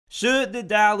Should the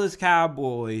Dallas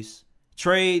Cowboys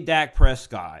trade Dak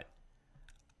Prescott?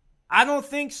 I don't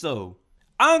think so.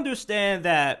 I understand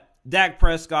that Dak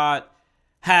Prescott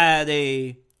had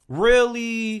a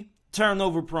really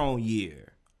turnover-prone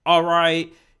year. All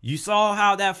right. You saw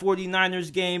how that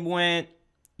 49ers game went.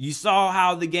 You saw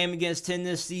how the game against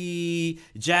Tennessee,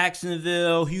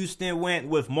 Jacksonville, Houston went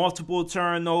with multiple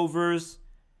turnovers.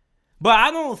 But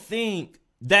I don't think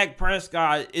Dak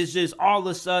Prescott is just all of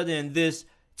a sudden this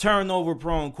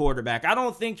turnover-prone quarterback. I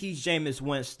don't think he's Jameis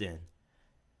Winston.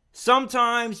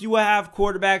 Sometimes you will have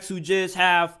quarterbacks who just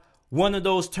have one of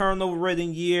those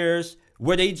turnover-ridden years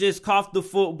where they just cough the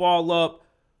football up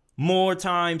more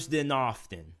times than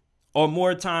often. Or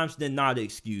more times than not,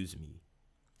 excuse me.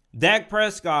 Dak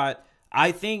Prescott,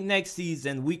 I think next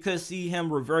season we could see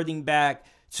him reverting back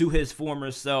to his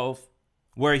former self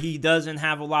where he doesn't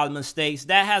have a lot of mistakes.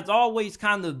 That has always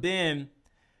kind of been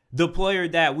the player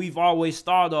that we've always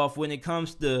thought of when it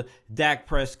comes to Dak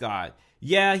Prescott.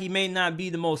 Yeah, he may not be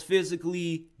the most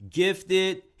physically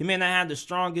gifted. He may not have the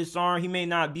strongest arm. He may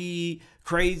not be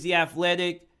crazy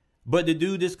athletic, but the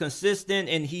dude is consistent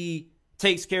and he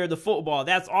takes care of the football.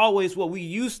 That's always what we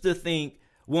used to think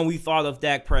when we thought of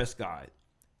Dak Prescott.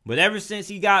 But ever since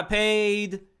he got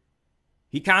paid,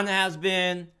 he kind of has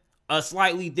been a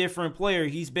slightly different player.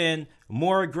 He's been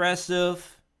more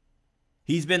aggressive.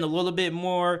 He's been a little bit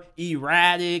more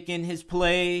erratic in his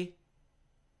play.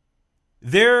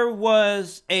 There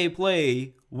was a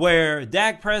play where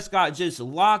Dak Prescott just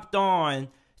locked on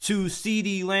to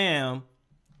CeeDee Lamb.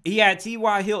 He had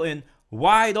T.Y. Hilton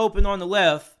wide open on the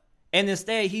left. And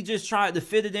instead, he just tried to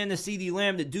fit it into CeeDee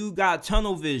Lamb. The dude got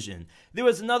tunnel vision. There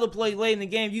was another play late in the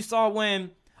game. You saw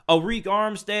when Arik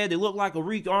Armstead, it looked like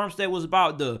Arik Armstead was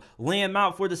about to lay him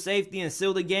out for the safety and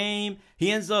seal the game.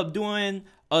 He ends up doing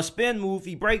a spin move.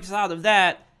 He breaks out of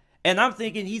that. And I'm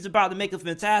thinking he's about to make a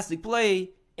fantastic play.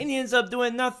 And he ends up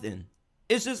doing nothing.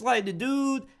 It's just like the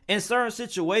dude in certain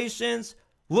situations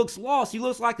looks lost. He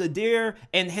looks like a deer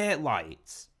in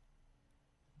headlights.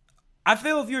 I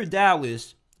feel if you're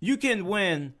Dallas, you can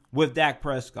win with Dak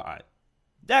Prescott.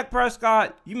 Dak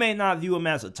Prescott, you may not view him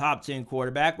as a top 10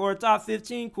 quarterback or a top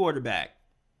 15 quarterback.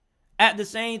 At the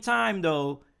same time,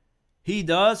 though, he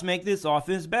does make this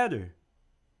offense better.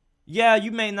 Yeah,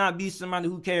 you may not be somebody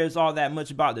who cares all that much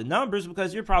about the numbers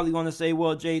because you're probably going to say,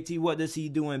 well, JT, what does he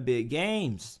do in big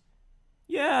games?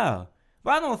 Yeah,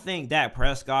 but I don't think Dak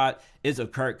Prescott is a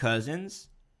Kirk Cousins.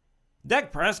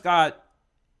 Dak Prescott,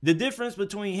 the difference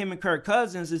between him and Kirk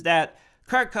Cousins is that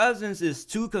Kirk Cousins is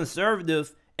too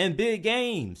conservative in big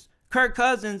games. Kirk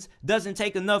Cousins doesn't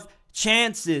take enough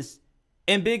chances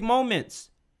in big moments.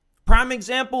 Prime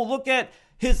example, look at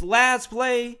his last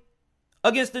play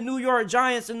against the New York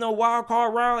Giants in the wild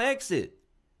card round exit.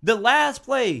 The last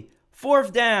play,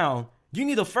 4th down. You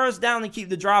need a 1st down to keep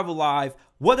the drive alive.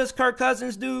 What does Kirk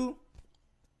Cousins do?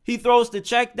 He throws the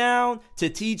check down to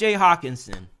TJ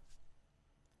Hawkinson.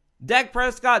 Dak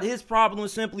Prescott, his problem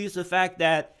simply is the fact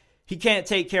that he can't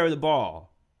take care of the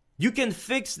ball. You can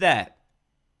fix that.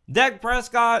 Dak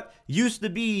Prescott used to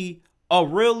be a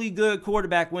really good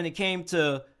quarterback when it came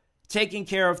to taking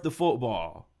care of the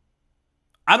football.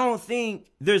 I don't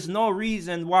think there's no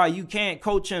reason why you can't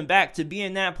coach him back to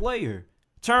being that player.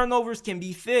 Turnovers can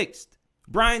be fixed.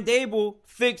 Brian Daboll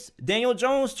fixed Daniel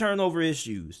Jones' turnover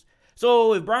issues.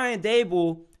 So if Brian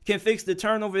Daboll can fix the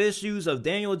turnover issues of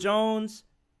Daniel Jones,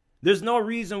 there's no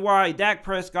reason why Dak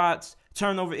Prescott's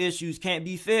turnover issues can't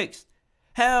be fixed.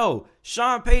 Hell,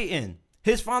 Sean Payton,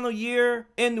 his final year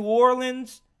in New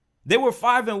Orleans, they were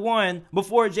 5-1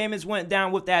 before Jameis went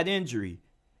down with that injury.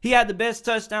 He had the best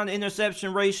touchdown to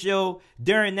interception ratio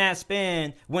during that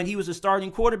span when he was a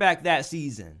starting quarterback that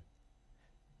season.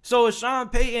 So if Sean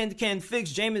Payton can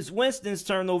fix Jameis Winston's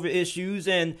turnover issues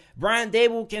and Brian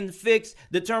Daboll can fix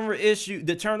the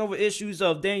turnover issues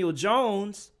of Daniel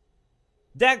Jones,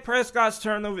 Dak Prescott's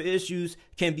turnover issues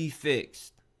can be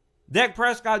fixed. Dak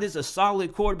Prescott is a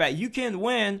solid quarterback. You can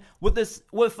win with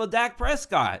a Dak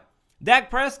Prescott. Dak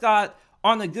Prescott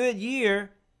on a good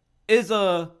year is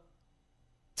a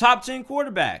top 10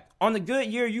 quarterback. On a good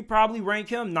year, you probably rank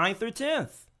him 9th or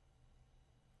 10th.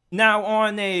 Now,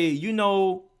 on a,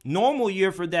 normal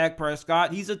year for Dak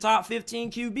Prescott, he's a top 15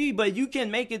 QB, but you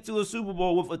can make it to a Super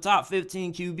Bowl with a top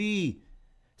 15 QB.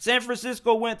 San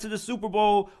Francisco went to the Super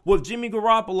Bowl with Jimmy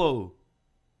Garoppolo.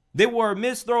 They were a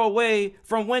missed throw away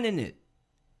from winning it.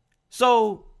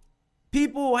 So,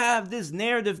 people have this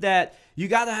narrative that you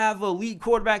got to have an elite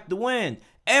quarterback to win.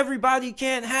 Everybody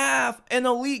can't have an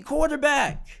elite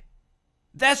quarterback.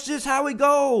 That's just how it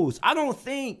goes. I don't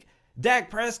think Dak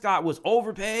Prescott was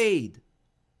overpaid.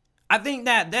 I think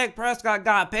that Dak Prescott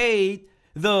got paid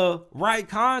the right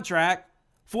contract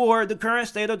for the current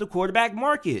state of the quarterback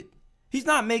market. He's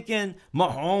not making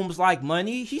Mahomes like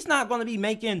money. He's not going to be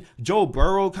making Joe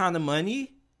Burrow kind of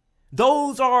money.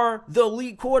 Those are the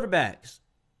elite quarterbacks.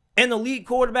 And elite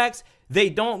quarterbacks, they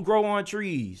don't grow on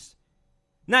trees.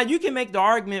 Now, you can make the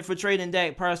argument for trading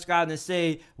Dak Prescott and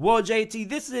say, well, JT,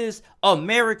 this is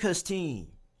America's team.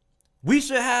 We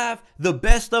should have the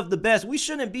best of the best. We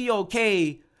shouldn't be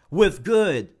okay with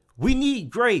good. We need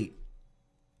great.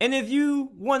 And if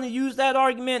you want to use that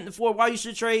argument for why you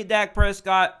should trade Dak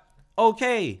Prescott,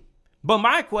 okay. But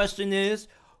my question is,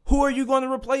 who are you going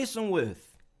to replace him with?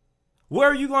 Where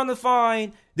are you going to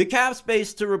find the cap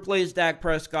space to replace Dak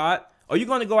Prescott? Are you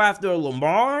going to go after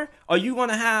Lamar? Are you going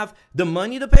to have the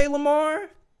money to pay Lamar?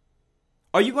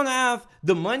 Are you going to have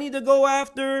the money to go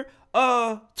after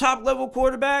a top-level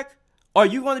quarterback? Are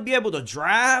you going to be able to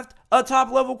draft a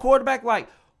top-level quarterback? Like,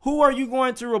 who are you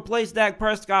going to replace Dak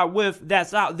Prescott with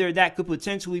that's out there that could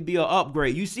potentially be an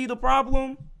upgrade? You see the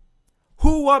problem?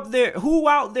 Who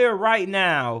out there right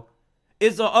now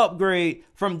is an upgrade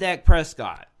from Dak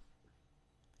Prescott?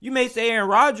 You may say Aaron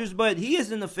Rodgers, but he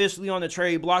isn't officially on the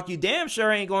trade block. You damn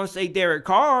sure ain't going to say Derek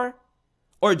Carr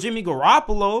or Jimmy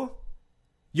Garoppolo.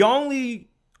 Your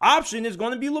only option is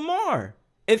going to be Lamar.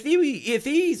 If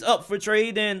he's up for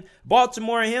trade, then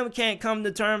Baltimore and him can't come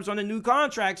to terms on a new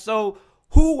contract. So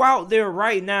who out there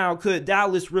right now could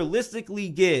Dallas realistically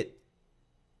get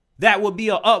that would be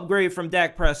an upgrade from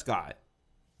Dak Prescott?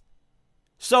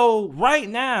 So right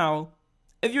now,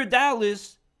 if you're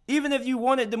Dallas, even if you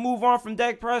wanted to move on from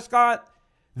Dak Prescott,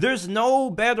 there's no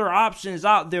better options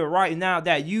out there right now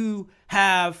that you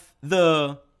have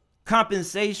the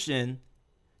compensation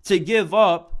to give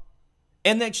up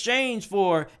in exchange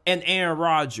for an Aaron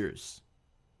Rodgers.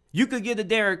 You could get a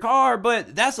Derek Carr,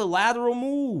 but that's a lateral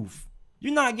move.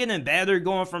 You're not getting better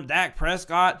going from Dak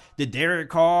Prescott to Derek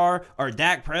Carr or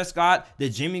Dak Prescott to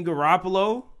Jimmy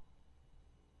Garoppolo.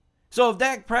 So if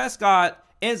Dak Prescott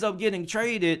ends up getting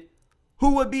traded,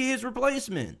 who would be his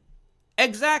replacement?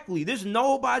 Exactly. There's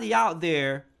nobody out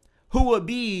there who would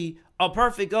be a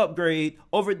perfect upgrade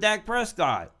over Dak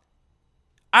Prescott.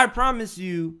 I promise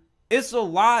you, it's a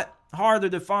lot harder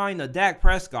to find a Dak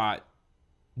Prescott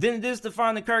than it is to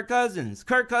find a Kirk Cousins.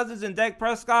 Kirk Cousins and Dak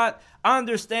Prescott, I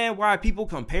understand why people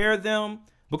compare them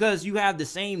because you have the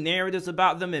same narratives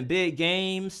about them in big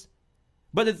games.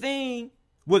 But the thing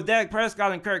with Dak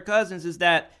Prescott and Kirk Cousins is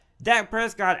that Dak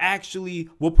Prescott actually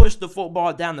will push the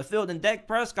football down the field. And Dak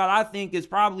Prescott, I think, is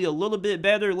probably a little bit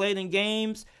better late in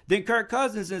games than Kirk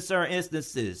Cousins in certain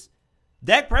instances.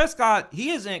 Dak Prescott, he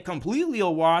isn't completely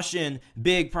awash in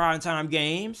big primetime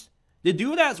games. The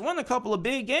dude has won a couple of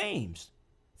big games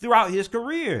throughout his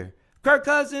career. Kirk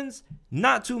Cousins,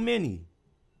 not too many.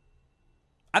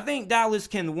 I think Dallas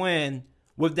can win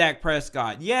with Dak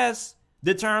Prescott. Yes,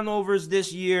 the turnovers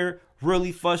this year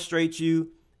really frustrate you.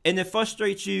 And it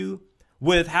frustrates you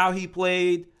with how he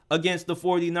played against the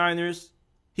 49ers.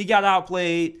 He got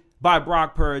outplayed by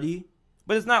Brock Purdy.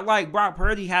 But it's not like Brock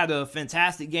Purdy had a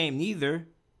fantastic game neither.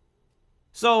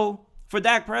 So for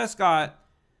Dak Prescott,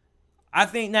 I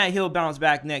think that he'll bounce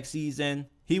back next season.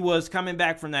 He was coming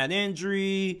back from that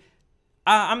injury.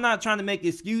 I'm not trying to make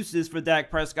excuses for Dak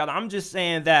Prescott. I'm just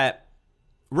saying that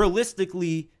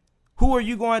realistically, who are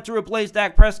you going to replace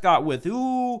Dak Prescott with?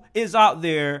 Who is out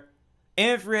there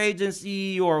in free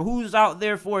agency or who's out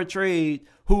there for a trade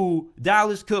who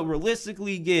Dallas could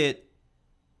realistically get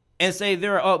and say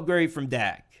they're an upgrade from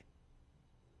Dak?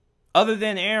 Other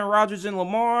than Aaron Rodgers and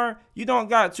Lamar, you don't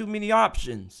got too many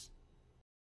options.